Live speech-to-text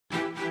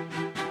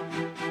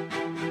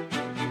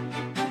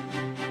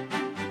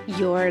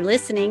You're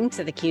listening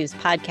to the Q's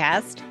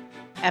Podcast,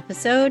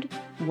 episode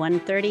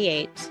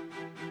 138.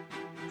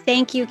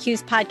 Thank you,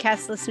 Q's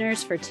Podcast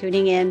listeners, for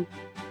tuning in.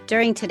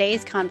 During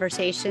today's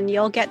conversation,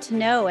 you'll get to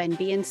know and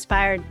be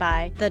inspired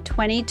by the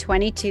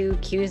 2022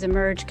 Q's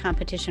Emerge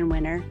competition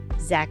winner,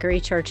 Zachary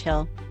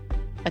Churchill.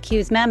 A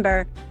Q's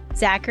member,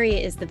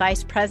 Zachary is the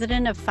Vice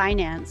President of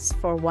Finance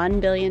for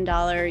 $1 billion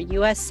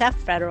USF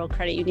Federal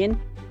Credit Union,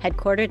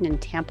 headquartered in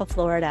Tampa,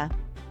 Florida.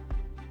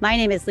 My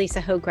name is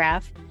Lisa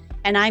Hograff,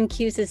 and I'm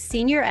Q's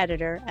senior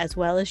editor as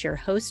well as your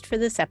host for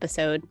this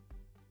episode.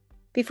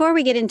 Before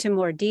we get into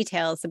more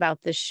details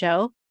about this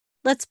show,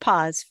 let's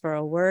pause for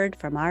a word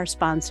from our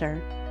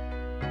sponsor.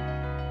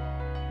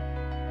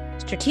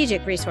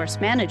 Strategic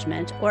Resource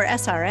Management, or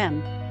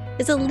SRM,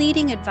 is a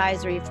leading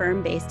advisory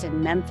firm based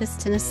in Memphis,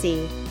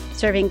 Tennessee,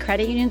 serving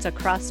credit unions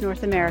across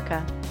North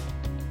America.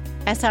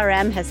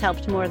 SRM has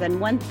helped more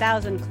than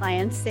 1,000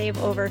 clients save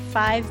over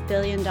 $5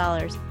 billion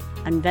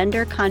on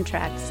vendor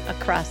contracts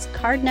across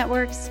card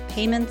networks,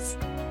 payments,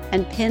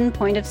 and PIN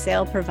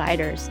point-of-sale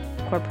providers,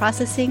 core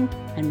processing,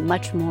 and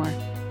much more.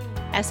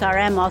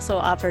 SRM also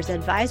offers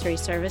advisory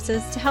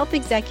services to help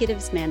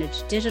executives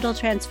manage digital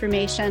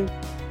transformation,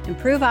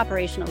 improve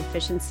operational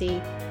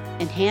efficiency,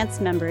 enhance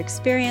member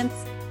experience,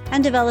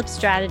 and develop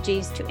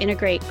strategies to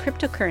integrate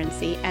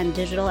cryptocurrency and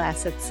digital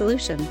asset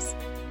solutions.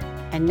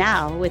 And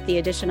now, with the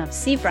addition of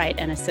Seabright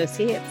and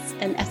Associates,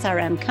 an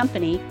SRM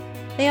company,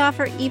 they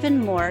offer even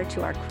more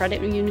to our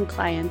credit union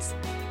clients,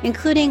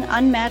 including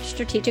unmatched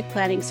strategic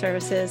planning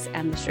services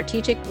and the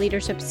Strategic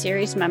Leadership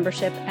Series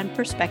membership and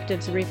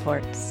perspectives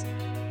reports.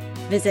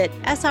 Visit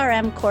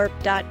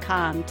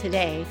srmcorp.com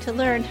today to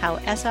learn how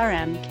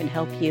SRM can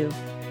help you.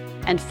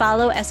 And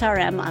follow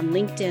SRM on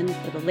LinkedIn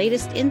for the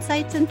latest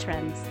insights and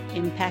trends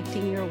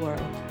impacting your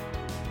world.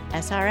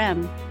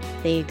 SRM,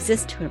 they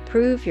exist to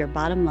improve your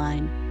bottom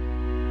line.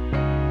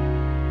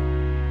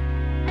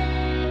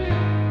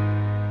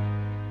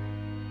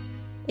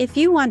 If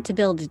you want to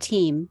build a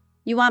team,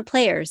 you want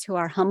players who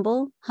are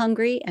humble,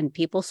 hungry, and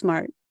people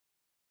smart.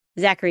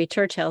 Zachary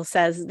Churchill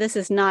says this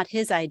is not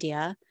his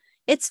idea.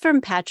 It's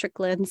from Patrick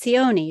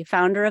Lencioni,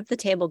 founder of the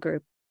Table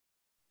Group.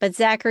 But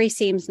Zachary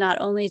seems not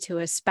only to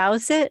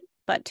espouse it,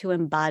 but to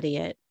embody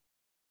it.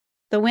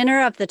 The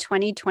winner of the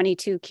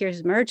 2022 Q's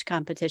Emerge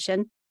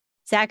competition,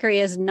 Zachary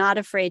is not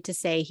afraid to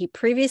say he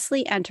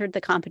previously entered the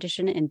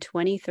competition in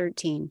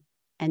 2013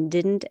 and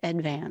didn't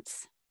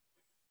advance.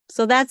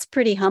 So that's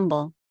pretty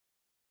humble.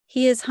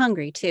 He is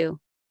hungry,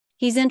 too.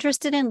 He's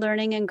interested in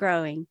learning and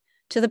growing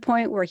to the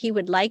point where he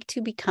would like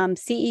to become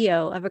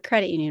CEO of a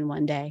credit union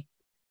one day.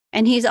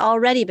 And he's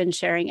already been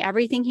sharing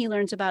everything he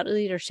learns about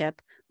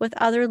leadership with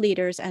other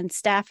leaders and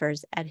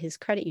staffers at his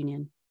credit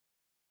union.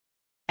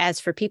 As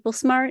for people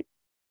smart,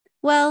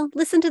 well,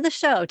 listen to the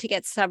show to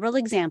get several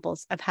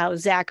examples of how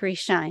Zachary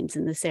shines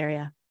in this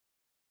area.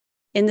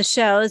 In the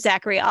show,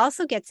 Zachary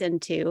also gets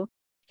into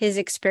his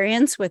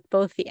experience with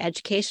both the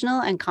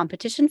educational and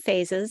competition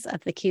phases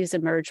of the Q's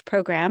Emerge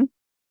program,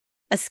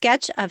 a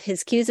sketch of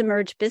his Q's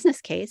Emerge business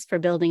case for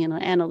building an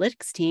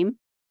analytics team,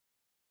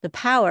 the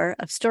power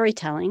of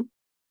storytelling,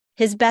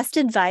 his best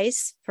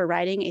advice for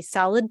writing a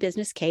solid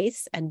business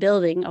case and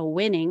building a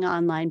winning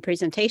online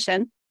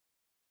presentation,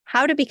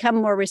 how to become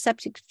more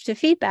receptive to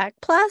feedback,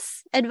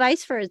 plus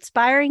advice for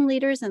inspiring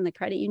leaders in the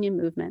credit union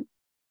movement.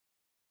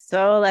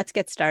 So let's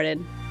get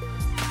started.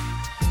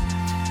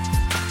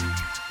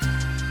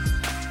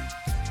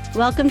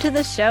 Welcome to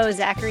the show,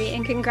 Zachary,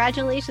 and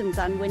congratulations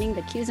on winning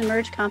the Q's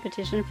Emerge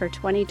competition for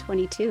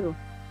 2022.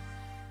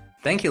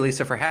 Thank you,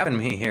 Lisa, for having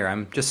me here.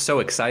 I'm just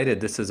so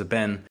excited. This has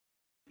been,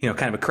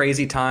 kind of a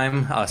crazy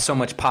time. So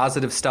much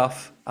positive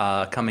stuff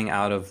coming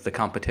out of the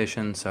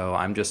competition. So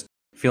I'm just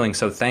feeling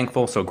so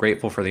thankful, so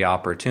grateful for the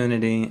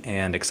opportunity,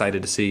 and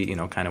excited to see,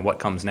 kind of what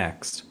comes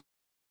next.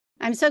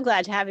 I'm so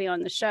glad to have you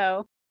on the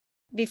show.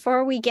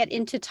 Before we get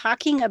into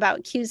talking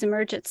about Q's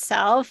Emerge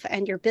itself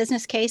and your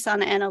business case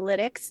on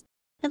analytics,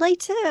 I'd like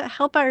to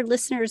help our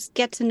listeners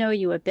get to know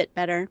you a bit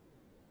better.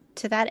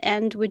 To that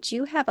end, would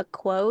you have a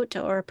quote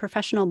or a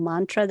professional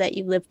mantra that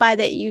you live by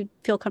that you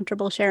feel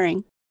comfortable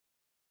sharing?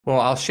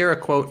 Well, I'll share a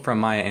quote from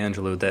Maya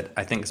Angelou that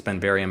I think has been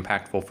very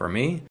impactful for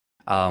me.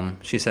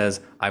 She says,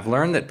 "I've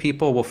learned that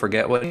people will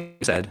forget what you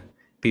said,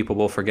 people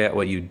will forget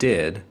what you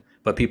did,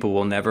 but people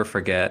will never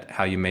forget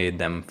how you made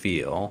them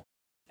feel."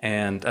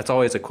 And that's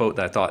always a quote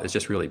that I thought is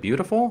just really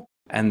beautiful.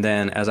 And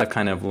then as I've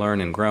kind of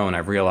learned and grown,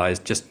 I've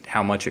realized just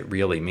how much it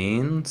really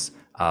means.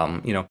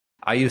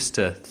 I used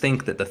to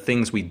think that the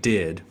things we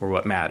did were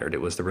what mattered.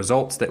 It was the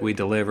results that we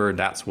delivered.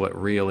 That's what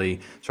really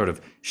sort of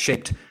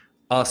shaped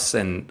us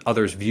and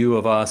others' view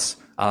of us.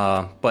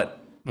 But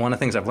one of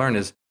the things I've learned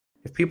is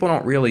if people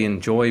don't really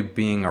enjoy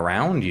being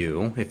around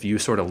you, if you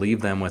sort of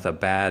leave them with a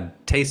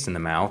bad taste in the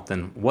mouth,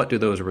 then what do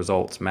those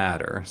results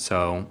matter?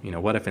 So,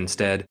 what if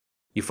instead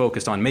you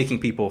focused on making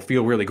people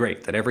feel really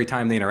great, that every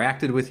time they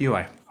interacted with you,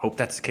 I hope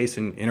that's the case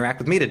when you interact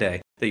with me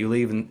today, that you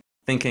leave and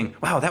thinking,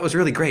 wow, that was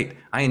really great.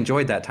 I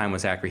enjoyed that time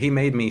with Zachary. He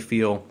made me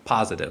feel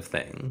positive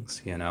things,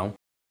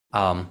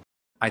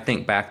 I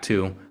think back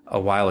to a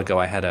while ago,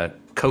 I had a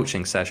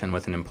coaching session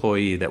with an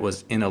employee that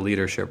was in a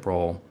leadership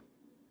role.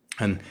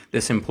 And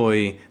this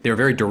employee, they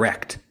were very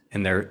direct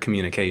in their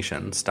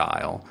communication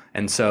style.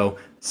 And so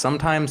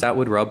sometimes that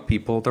would rub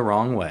people the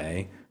wrong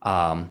way.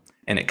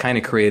 And it kind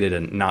of created a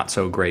not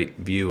so great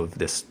view of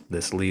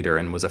this leader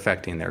and was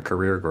affecting their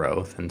career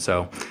growth. And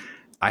so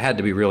I had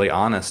to be really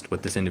honest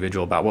with this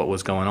individual about what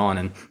was going on.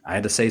 And I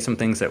had to say some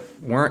things that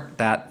weren't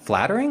that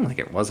flattering. Like,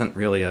 it wasn't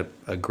really a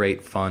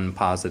great, fun,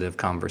 positive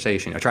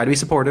conversation. I tried to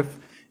be supportive,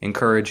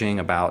 encouraging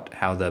about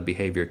how the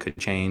behavior could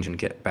change and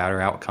get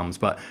better outcomes.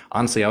 But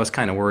honestly, I was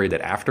kind of worried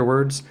that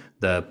afterwards,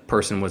 the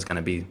person was going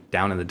to be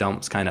down in the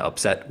dumps, kind of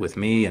upset with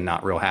me and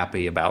not real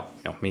happy about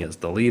me as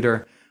the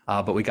leader.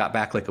 But we got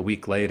back like a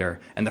week later.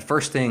 And the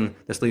first thing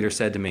this leader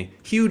said to me,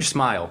 huge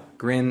smile,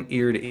 grin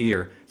ear to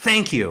ear,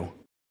 "Thank you."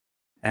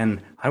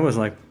 And I was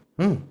like,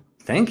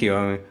 thank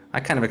you. I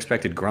kind of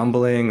expected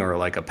grumbling or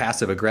like a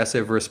passive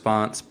aggressive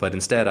response, but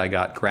instead I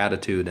got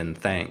gratitude and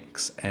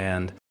thanks.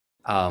 And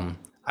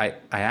I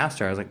asked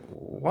her, I was like,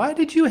 why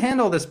did you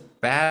handle this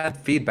bad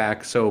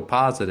feedback so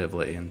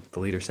positively? And the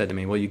leader said to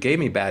me, well, you gave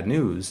me bad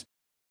news,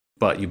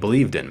 but you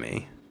believed in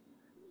me.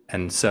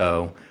 And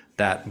so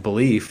that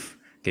belief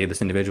gave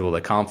this individual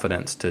the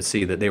confidence to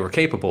see that they were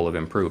capable of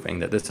improving,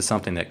 that this is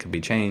something that could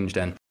be changed.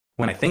 And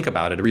when I think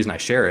about it, the reason I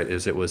share it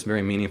is it was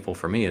very meaningful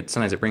for me.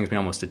 Sometimes it brings me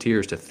almost to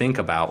tears to think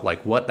about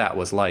like what that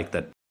was like,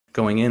 that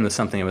going in was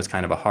something that was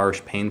kind of a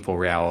harsh, painful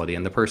reality,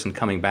 and the person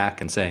coming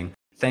back and saying,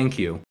 thank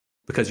you,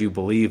 because you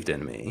believed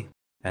in me.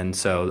 And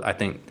so I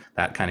think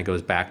that kind of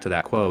goes back to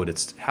that quote.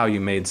 It's how you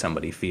made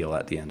somebody feel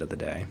at the end of the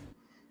day.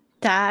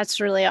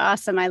 That's really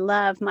awesome. I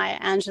love Maya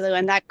Angelou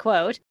and that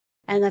quote.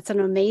 And that's an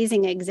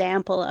amazing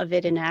example of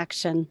it in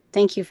action.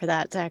 Thank you for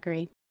that,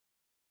 Zachary.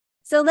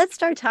 So let's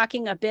start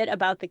talking a bit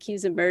about the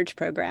CUES Emerge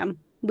program.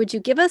 Would you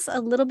give us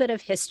a little bit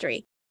of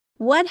history?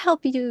 What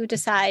helped you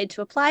decide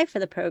to apply for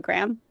the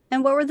program,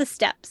 and what were the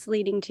steps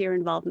leading to your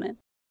involvement?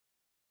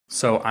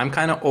 So I'm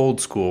kind of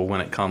old school when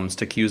it comes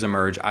to CUES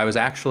Emerge. I was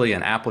actually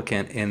an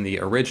applicant in the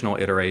original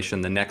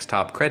iteration, the Next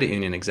Top Credit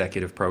Union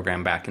Executive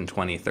Program, back in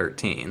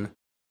 2013.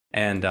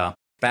 And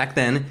back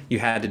then, you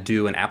had to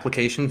do an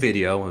application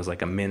video. It was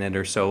like a minute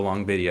or so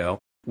long video,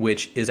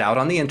 which is out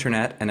on the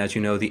internet. And as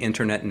you know, the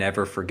internet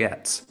never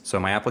forgets. So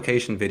my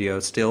application video,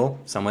 still,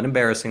 somewhat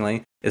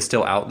embarrassingly, is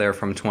still out there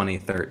from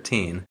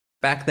 2013.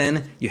 Back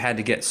then, you had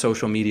to get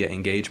social media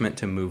engagement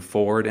to move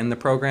forward in the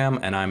program,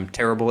 and I'm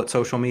terrible at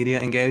social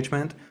media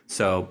engagement,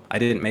 so I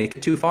didn't make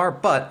it too far,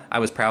 but I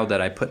was proud that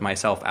I put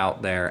myself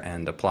out there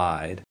and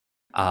applied.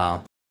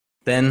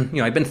 Then,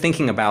 I've been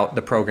thinking about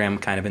the program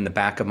kind of in the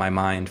back of my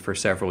mind for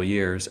several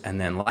years, and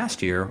then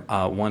last year,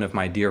 one of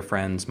my dear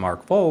friends,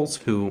 Mark Voles,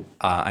 who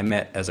I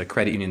met as a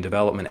credit union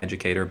development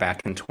educator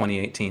back in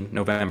 2018,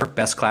 November,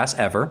 best class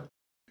ever,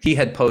 he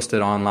had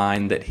posted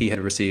online that he had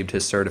received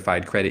his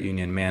Certified Credit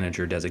Union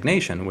Manager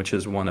designation, which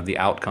is one of the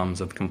outcomes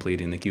of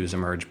completing the CUES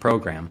Emerge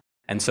program.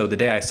 And so the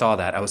day I saw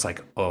that, I was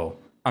like, oh,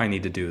 I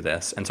need to do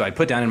this. And so I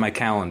put down in my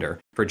calendar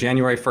for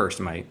January 1st,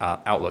 my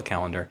Outlook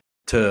calendar,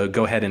 to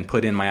go ahead and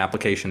put in my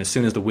application as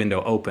soon as the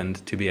window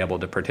opened to be able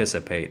to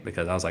participate,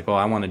 because I was like, well,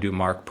 I want to do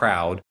Mark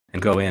proud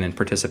and go in and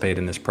participate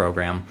in this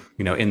program,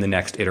 in the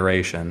next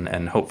iteration,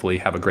 and hopefully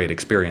have a great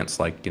experience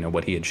like,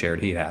 what he had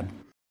shared he had.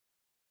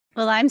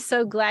 Well, I'm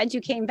so glad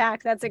you came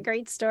back. That's a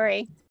great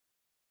story.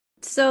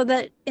 So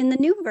that in the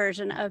new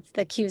version of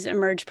the CUES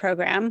Emerge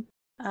program,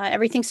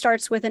 everything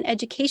starts with an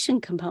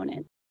education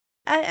component.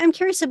 I'm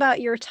curious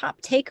about your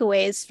top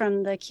takeaways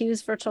from the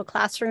CUES virtual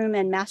classroom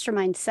and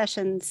mastermind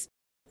sessions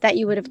that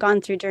you would have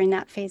gone through during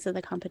that phase of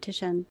the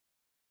competition.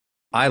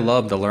 I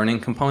love the learning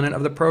component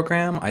of the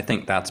program. I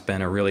think that's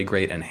been a really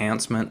great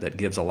enhancement that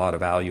gives a lot of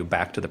value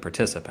back to the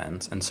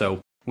participants. And so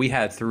we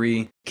had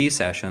 3 key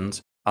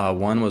sessions.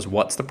 One was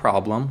What's the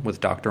Problem with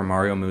Dr.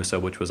 Mario Musa,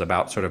 which was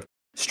about sort of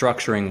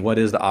structuring what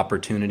is the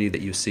opportunity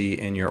that you see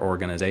in your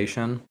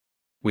organization.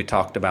 We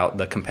talked about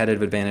the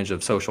competitive advantage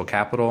of social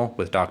capital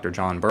with Dr.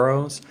 John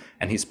Burroughs,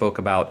 and he spoke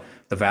about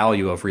the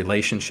value of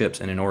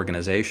relationships in an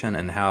organization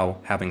and how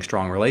having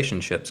strong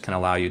relationships can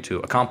allow you to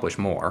accomplish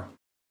more.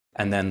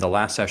 And then the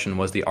last session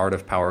was The Art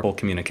of Powerful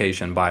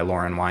Communication by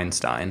Lauren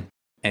Weinstein.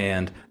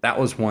 And that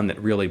was one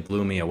that really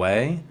blew me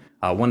away.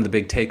 One of the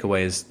big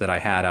takeaways that I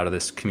had out of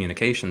this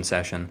communication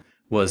session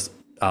was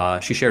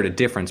she shared a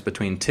difference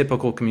between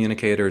typical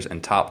communicators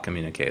and top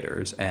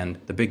communicators. And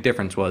the big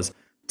difference was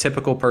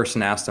typical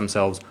person asks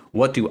themselves,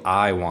 what do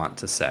I want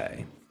to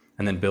say?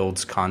 And then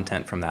builds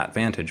content from that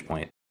vantage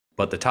point.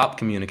 But the top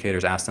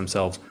communicators ask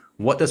themselves,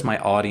 what does my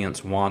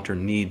audience want or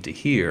need to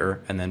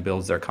hear? And then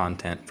builds their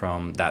content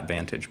from that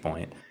vantage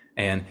point.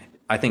 And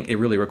I think it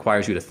really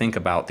requires you to think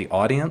about the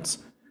audience.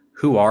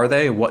 Who are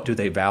they? What do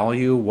they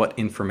value? What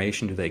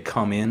information do they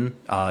come in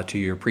to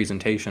your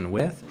presentation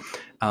with?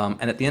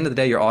 And at the end of the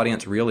day, your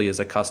audience really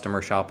is a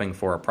customer shopping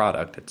for a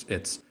product.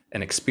 It's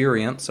an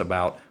experience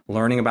about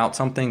learning about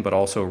something, but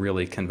also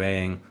really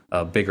conveying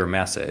a bigger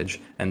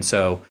message. And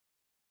so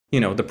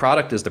The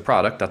product is the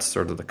product, that's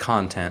sort of the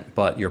content,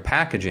 but your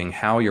packaging,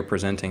 how you're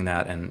presenting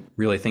that and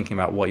really thinking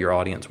about what your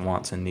audience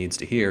wants and needs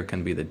to hear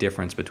can be the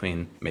difference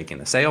between making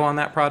the sale on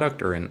that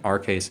product, or in our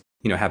case,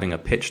 having a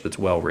pitch that's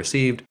well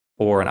received,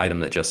 or an item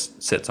that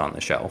just sits on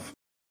the shelf.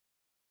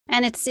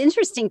 And it's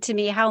interesting to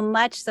me how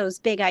much those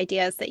big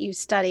ideas that you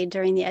studied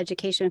during the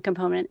education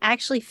component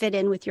actually fit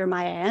in with your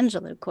Maya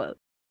Angelou quote.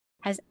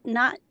 Has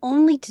not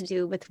only to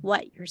do with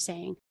what you're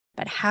saying,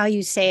 but how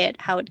you say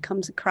it, how it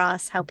comes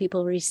across, how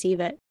people receive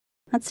it.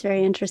 That's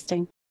very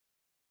interesting.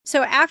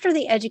 So after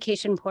the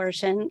education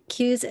portion,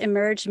 Q's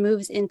Emerge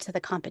moves into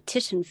the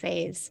competition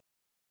phase.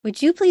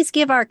 Would you please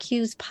give our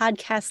Q's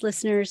podcast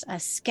listeners a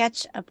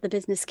sketch of the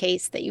business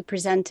case that you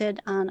presented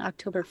on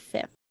October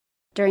 5th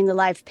during the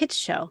live pitch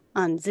show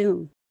on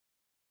Zoom?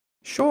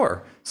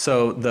 Sure.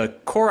 So the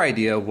core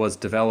idea was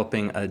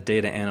developing a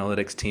data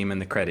analytics team in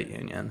the credit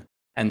union.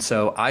 And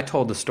so I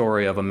told the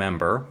story of a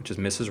member, which is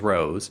Mrs.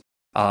 Rose,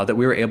 that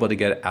we were able to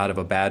get out of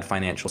a bad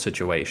financial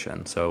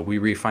situation. So we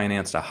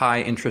refinanced a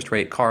high interest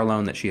rate car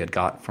loan that she had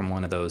got from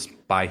one of those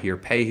buy here,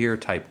 pay here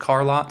type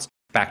car lots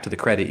back to the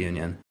credit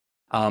union.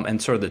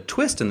 And sort of the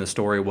twist in the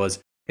story was,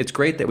 it's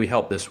great that we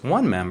helped this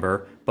one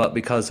member, but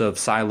because of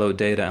siloed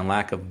data and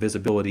lack of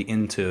visibility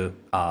into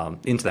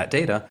that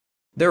data,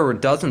 there were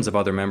dozens of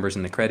other members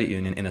in the credit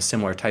union in a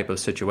similar type of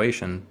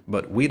situation,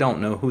 but we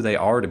don't know who they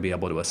are to be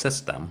able to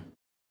assist them.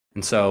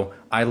 And so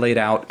I laid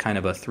out kind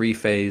of a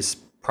 3-phase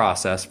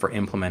process for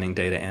implementing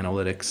data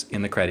analytics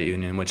in the credit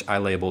union, which I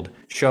labeled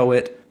show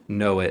it,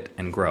 know it,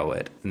 and grow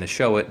it. And the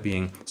show it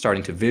being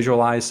starting to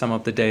visualize some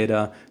of the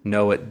data,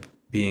 know it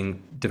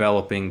being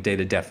developing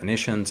data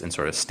definitions and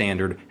sort of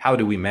standard, how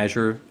do we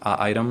measure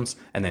items,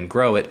 and then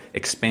grow it,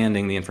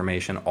 expanding the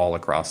information all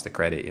across the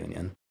credit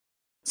union.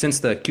 Since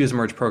the Q's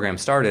Emerge program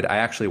started, I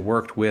actually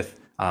worked with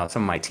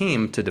some of my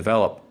team to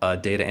develop a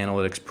data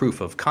analytics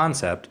proof of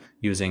concept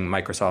using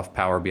Microsoft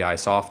Power BI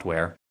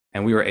software.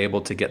 And we were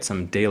able to get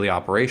some daily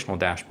operational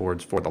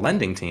dashboards for the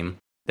lending team.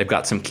 They've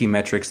got some key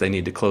metrics they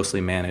need to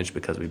closely manage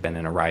because we've been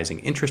in a rising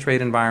interest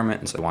rate environment,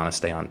 and so they want to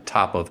stay on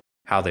top of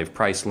how they've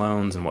priced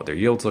loans and what their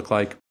yields look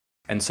like.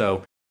 And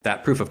so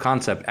that proof of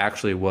concept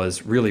actually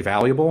was really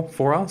valuable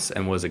for us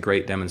and was a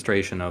great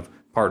demonstration of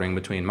partnering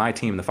between my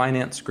team, the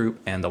finance group,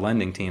 and the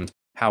lending teams,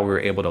 how we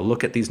were able to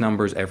look at these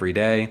numbers every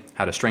day,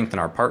 how to strengthen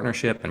our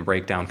partnership and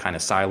break down kind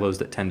of silos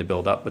that tend to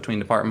build up between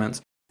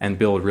departments, and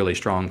build really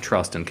strong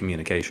trust and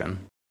communication.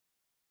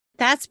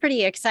 That's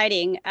pretty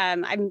exciting.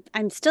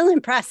 I'm still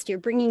impressed. You're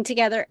bringing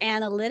together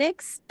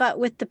analytics, but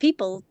with the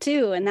people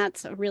too, and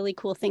that's a really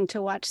cool thing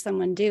to watch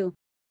someone do.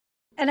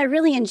 And I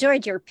really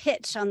enjoyed your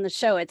pitch on the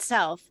show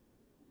itself.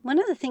 One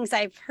of the things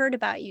I've heard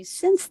about you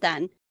since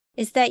then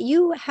is that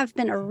you have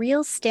been a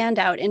real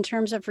standout in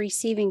terms of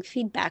receiving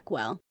feedback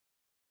well.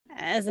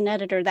 As an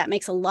editor, that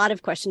makes a lot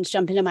of questions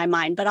jump into my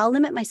mind, but I'll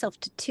limit myself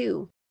to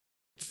 2.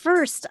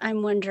 First,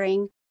 I'm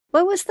wondering,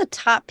 what was the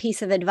top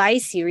piece of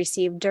advice you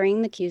received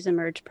during the Q's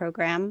Emerge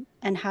program,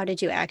 and how did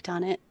you act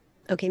on it?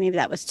 Okay, maybe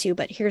that was 2,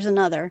 but here's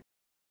another.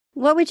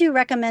 What would you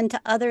recommend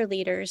to other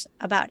leaders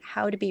about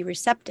how to be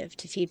receptive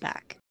to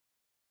feedback?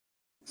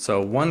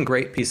 So one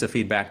great piece of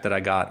feedback that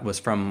I got was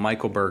from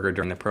Michael Berger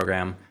during the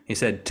program. He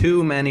said,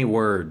 too many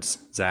words,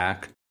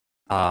 Zach.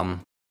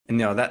 And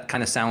that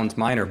kind of sounds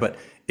minor, but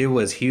it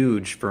was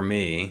huge for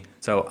me.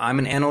 So I'm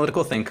an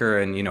analytical thinker,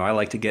 and I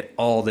like to get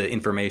all the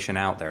information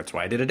out there. That's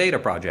why I did a data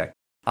project.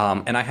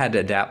 And I had to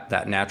adapt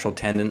that natural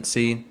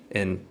tendency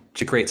and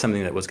to create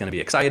something that was going to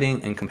be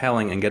exciting and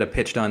compelling and get a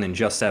pitch done in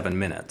just 7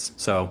 minutes.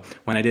 So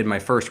when I did my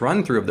first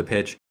run through of the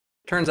pitch,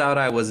 turns out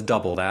I was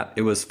double that.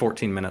 It was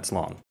 14 minutes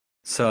long.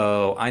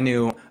 So I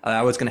knew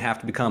I was going to have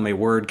to become a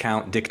word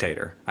count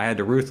dictator. I had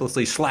to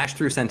ruthlessly slash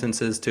through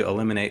sentences to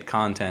eliminate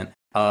content,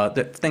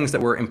 things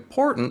that were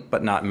important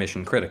but not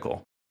mission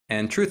critical.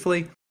 And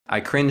truthfully,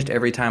 I cringed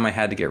every time I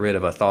had to get rid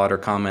of a thought or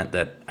comment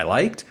that I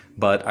liked,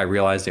 but I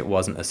realized it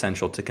wasn't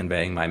essential to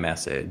conveying my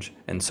message.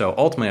 And so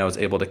ultimately, I was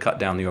able to cut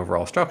down the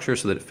overall structure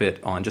so that it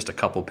fit on just a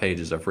couple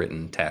pages of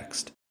written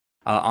text.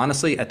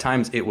 Honestly, at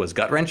times it was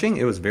gut-wrenching.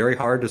 It was very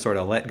hard to sort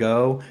of let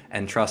go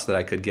and trust that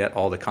I could get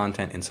all the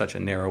content in such a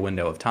narrow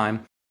window of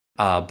time.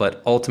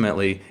 But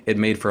ultimately, it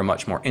made for a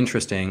much more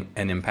interesting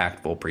and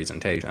impactful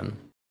presentation.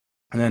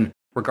 And then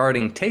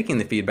regarding taking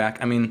the feedback,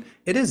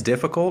 it is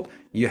difficult.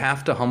 You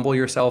have to humble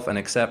yourself and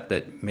accept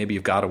that maybe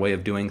you've got a way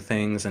of doing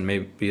things and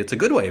maybe it's a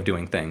good way of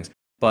doing things,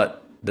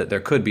 but that there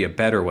could be a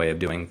better way of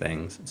doing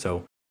things.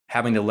 So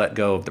having to let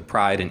go of the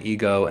pride and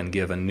ego and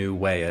give a new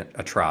way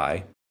a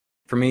try.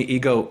 For me,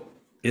 ego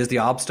is the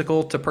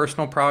obstacle to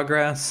personal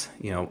progress.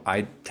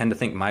 I tend to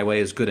think my way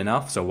is good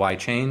enough, so why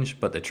change?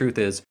 But the truth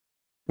is,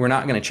 we're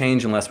not going to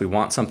change unless we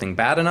want something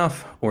bad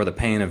enough or the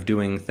pain of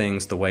doing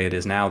things the way it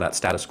is now, that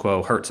status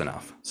quo, hurts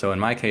enough. So in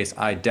my case,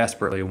 I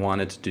desperately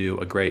wanted to do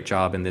a great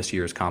job in this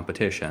year's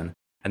competition.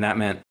 And that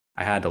meant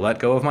I had to let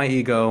go of my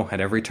ego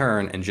at every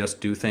turn and just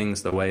do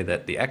things the way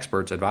that the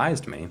experts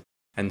advised me.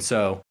 And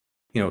so,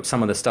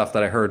 some of the stuff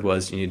that I heard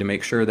was you need to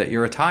make sure that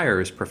your attire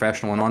is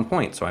professional and on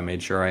point. So I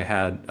made sure I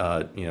had,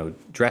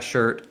 dress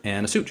shirt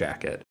and a suit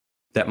jacket.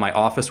 that my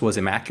office was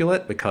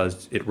immaculate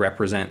because it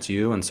represents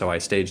you. And so I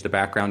staged the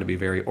background to be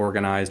very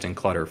organized and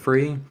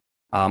clutter-free.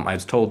 I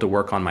was told to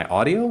work on my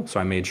audio, so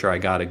I made sure I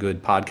got a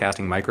good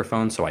podcasting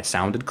microphone so I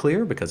sounded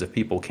clear, because if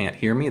people can't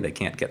hear me, they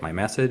can't get my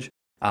message.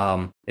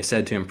 It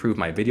said to improve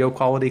my video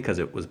quality because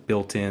it was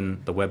built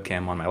in, the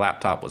webcam on my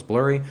laptop was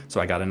blurry, so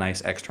I got a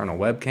nice external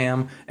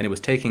webcam, and it was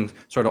taking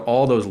sort of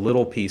all those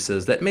little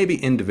pieces that maybe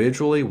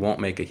individually won't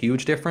make a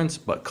huge difference,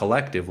 but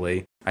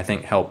collectively, I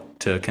think help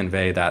to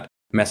convey that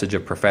message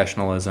of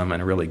professionalism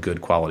and a really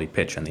good quality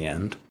pitch in the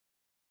end.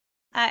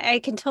 I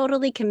can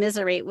totally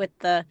commiserate with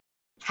the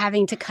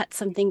having to cut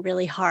something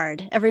really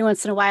hard. Every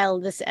once in a while,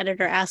 this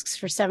editor asks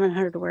for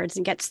 700 words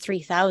and gets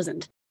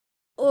 3,000.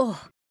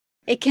 Oh,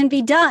 it can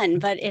be done,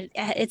 but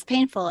it's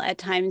painful at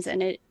times,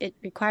 and it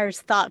requires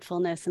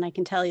thoughtfulness. And I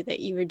can tell you that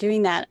you were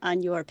doing that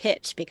on your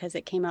pitch because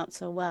it came out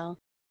so well.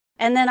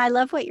 And then I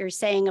love what you're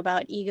saying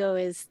about ego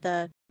is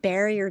the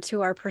barrier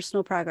to our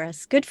personal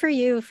progress. Good for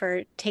you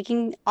for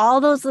taking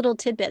all those little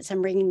tidbits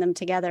and bringing them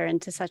together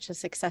into such a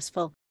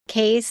successful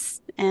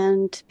case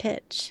and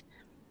pitch.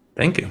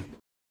 Thank you.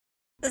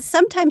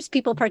 Sometimes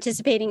people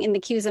participating in the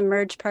CUSA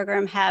Merge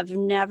program have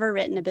never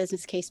written a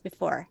business case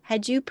before.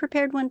 Had you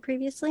prepared one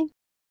previously?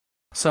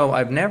 So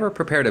I've never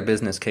prepared a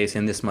business case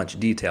in this much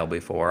detail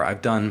before.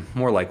 I've done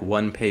more like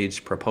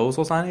one-page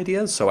proposals on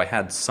ideas, so I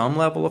had some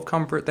level of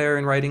comfort there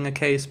in writing a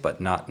case,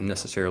 but not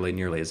necessarily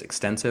nearly as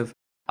extensive.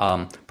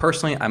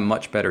 Personally, I'm a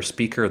much better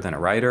speaker than a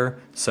writer,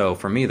 so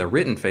for me, the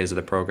written phase of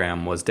the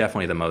program was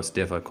definitely the most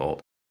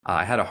difficult.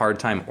 I had a hard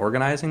time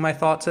organizing my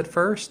thoughts at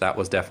first. That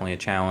was definitely a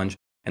challenge.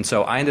 And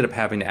so I ended up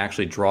having to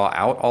actually draw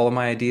out all of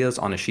my ideas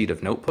on a sheet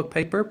of notebook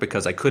paper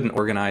because I couldn't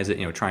organize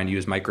it, trying to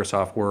use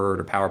Microsoft Word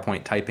or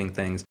PowerPoint typing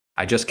things.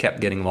 I just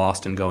kept getting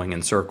lost and going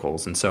in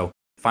circles. And so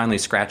finally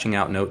scratching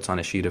out notes on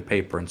a sheet of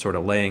paper and sort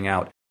of laying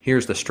out,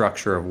 here's the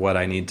structure of what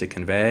I need to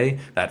convey,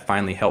 that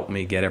finally helped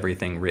me get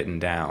everything written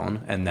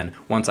down. And then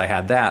once I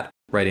had that,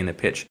 writing the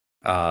pitch,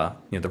 the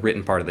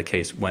written part of the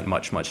case went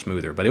much, much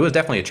smoother. But it was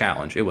definitely a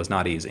challenge. It was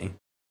not easy.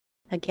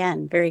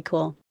 Again, very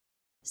cool.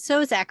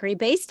 So, Zachary,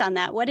 based on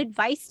that, what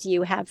advice do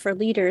you have for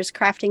leaders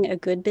crafting a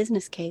good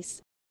business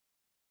case?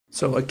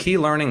 So a key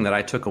learning that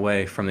I took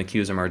away from the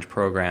CUSA Merge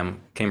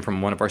program came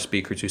from one of our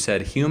speakers who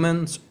said,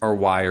 humans are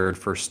wired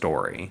for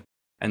story.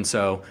 And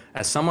so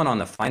as someone on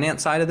the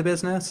finance side of the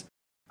business,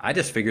 I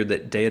just figured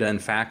that data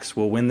and facts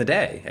will win the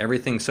day.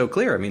 Everything's so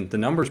clear. I mean, the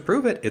numbers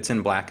prove it. It's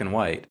in black and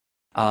white.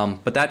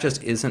 But that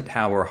just isn't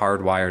how we're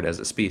hardwired as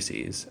a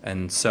species.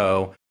 And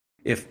so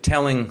if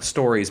telling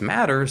stories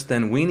matters,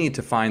 then we need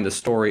to find the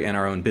story in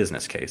our own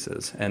business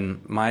cases. And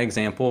my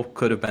example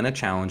could have been a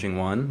challenging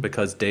one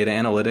because data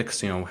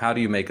analytics, how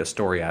do you make a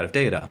story out of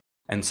data?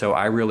 And so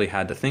I really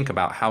had to think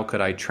about how could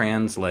I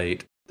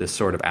translate this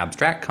sort of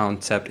abstract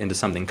concept into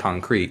something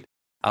concrete.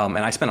 And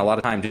I spent a lot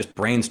of time just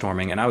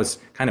brainstorming, and I was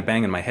kind of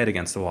banging my head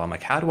against the wall. I'm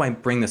like, how do I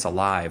bring this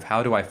alive?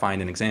 How do I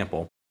find an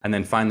example? And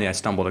then finally I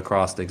stumbled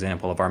across the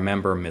example of our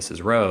member,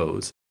 Mrs.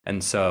 Rose.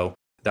 And so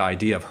the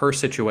idea of her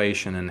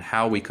situation and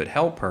how we could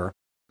help her.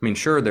 I mean,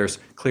 sure, there's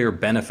clear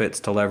benefits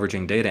to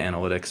leveraging data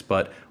analytics,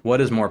 but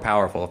what is more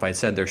powerful? If I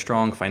said there's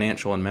strong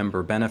financial and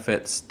member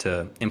benefits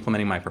to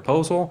implementing my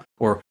proposal,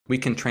 or we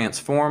can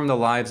transform the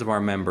lives of our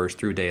members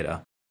through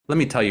data. Let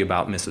me tell you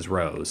about Mrs.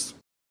 Rose.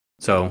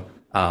 So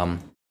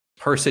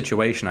her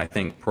situation, I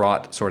think,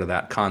 brought sort of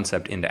that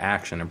concept into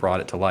action and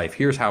brought it to life.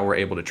 Here's how we're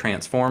able to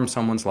transform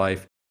someone's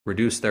life,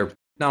 reduce not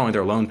only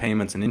their loan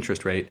payments and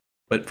interest rate,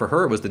 but for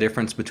her, it was the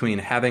difference between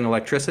having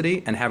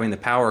electricity and having the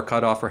power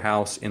cut off her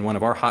house in one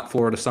of our hot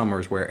Florida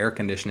summers where air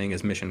conditioning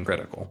is mission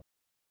critical.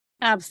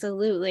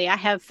 Absolutely. I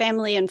have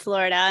family in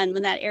Florida, and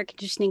when that air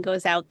conditioning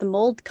goes out, the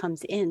mold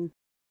comes in.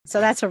 So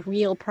that's a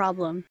real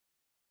problem.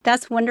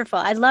 That's wonderful.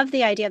 I love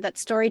the idea that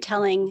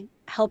storytelling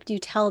helped you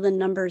tell the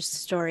numbers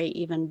story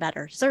even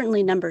better.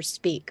 Certainly numbers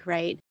speak,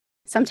 right?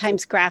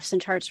 Sometimes graphs and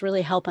charts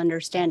really help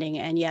understanding,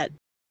 and yet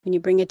when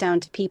you bring it down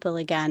to people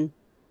again,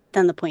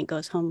 then the point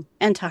goes home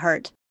and to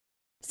heart.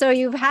 So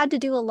you've had to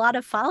do a lot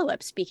of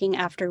follow-up speaking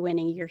after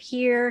winning. You're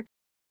here,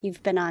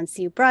 you've been on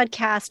CU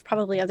Broadcast,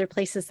 probably other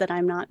places that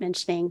I'm not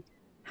mentioning.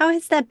 How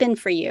has that been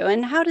for you,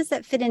 and how does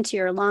that fit into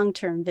your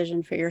long-term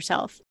vision for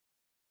yourself?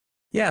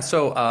 Yeah,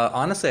 so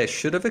honestly, I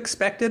should have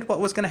expected what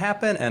was going to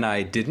happen, and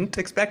I didn't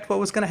expect what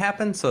was going to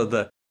happen. So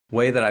the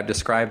way that I've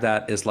described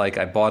that is like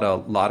I bought a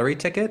lottery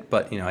ticket,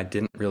 but I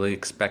didn't really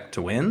expect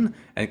to win,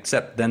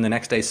 except then the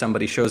next day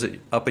somebody shows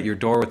it up at your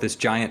door with this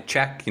giant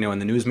check,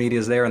 and the news media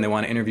is there and they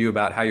want to interview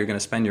about how you're going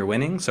to spend your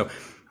winnings. So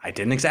I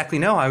didn't exactly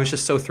know. I was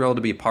just so thrilled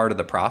to be part of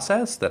the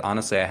process that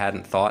honestly I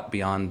hadn't thought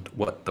beyond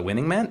what the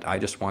winning meant. I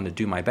just wanted to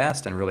do my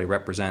best and really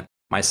represent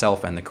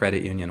myself and the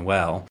credit union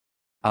well.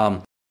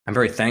 I'm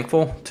very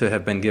thankful to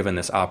have been given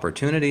this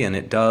opportunity, and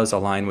it does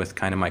align with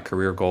kind of my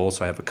career goals.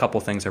 So I have a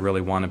couple things I really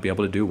want to be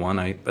able to do. One,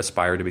 I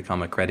aspire to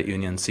become a credit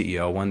union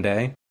CEO one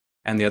day.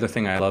 And the other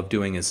thing I love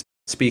doing is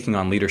speaking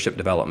on leadership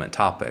development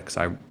topics.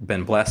 I've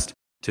been blessed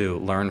to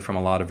learn from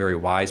a lot of very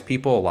wise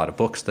people, a lot of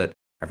books that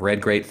I've read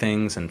great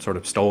things and sort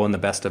of stolen the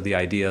best of the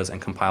ideas and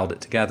compiled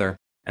it together.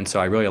 And so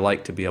I really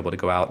like to be able to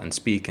go out and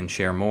speak and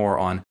share more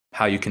on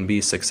how you can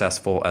be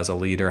successful as a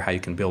leader, how you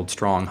can build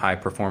strong,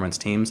 high-performance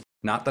teams.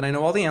 Not that I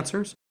know all the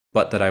answers,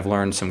 but that I've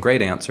learned some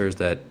great answers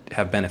that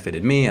have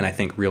benefited me and I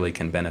think really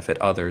can benefit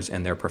others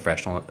in their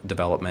professional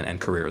development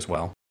and career as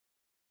well.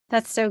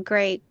 That's so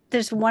great.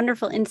 There's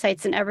wonderful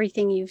insights in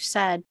everything you've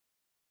said.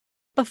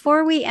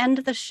 Before we end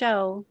the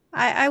show,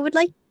 I would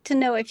like to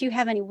know if you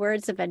have any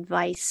words of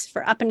advice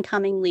for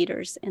up-and-coming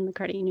leaders in the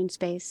credit union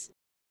space.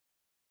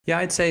 Yeah,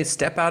 I'd say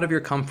step out of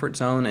your comfort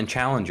zone and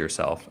challenge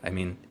yourself. I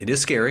mean, it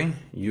is scary.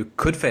 You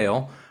could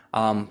fail,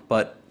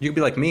 but you could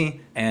be like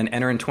me and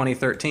enter in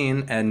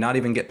 2013 and not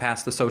even get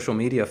past the social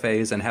media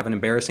phase and have an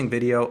embarrassing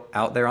video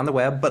out there on the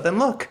web. But then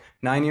look,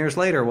 9 years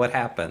later, what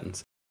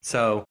happens?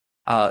 So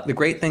the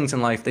great things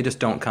in life, they just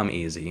don't come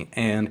easy.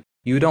 And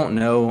you don't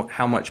know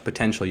how much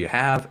potential you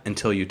have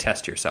until you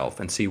test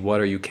yourself and see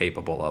what are you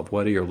capable of,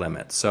 what are your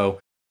limits. So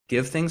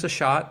give things a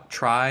shot,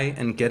 try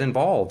and get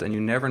involved, and you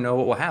never know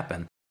what will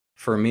happen.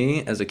 For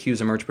me, as a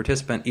Q's Emerge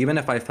participant, even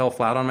if I fell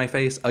flat on my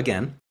face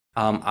again,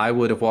 I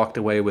would have walked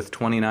away with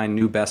 29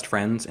 new best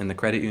friends in the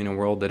credit union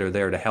world that are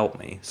there to help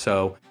me.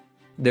 So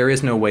there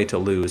is no way to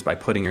lose by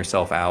putting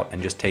yourself out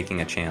and just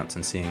taking a chance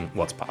and seeing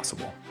what's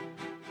possible.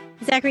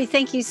 Zachary,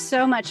 thank you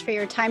so much for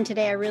your time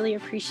today. I really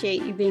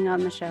appreciate you being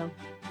on the show.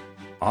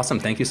 Awesome.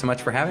 Thank you so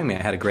much for having me.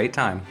 I had a great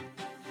time.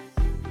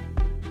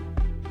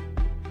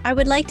 I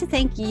would like to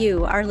thank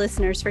you, our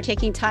listeners, for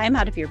taking time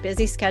out of your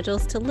busy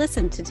schedules to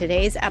listen to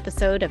today's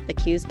episode of the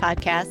Q's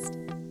podcast.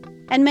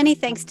 And many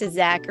thanks to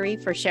Zachary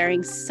for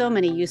sharing so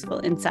many useful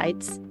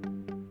insights.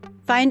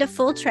 Find a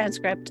full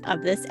transcript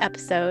of this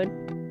episode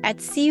at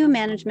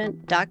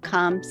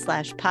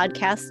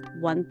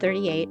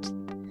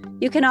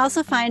cumanagement.com/podcast138. You can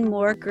also find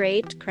more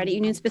great credit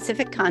union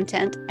specific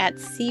content at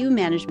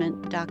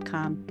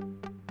cumanagement.com.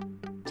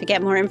 To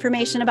get more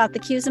information about the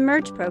Q's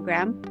Emerge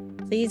program,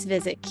 please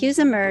visit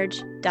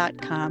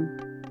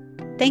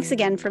qsemerge.com. Thanks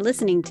again for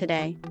listening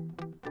today.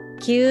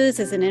 Q's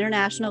is an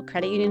international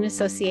credit union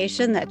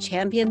association that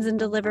champions and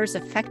delivers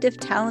effective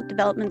talent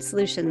development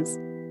solutions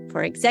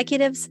for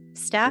executives,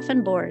 staff,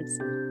 and boards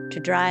to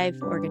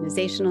drive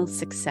organizational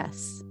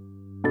success.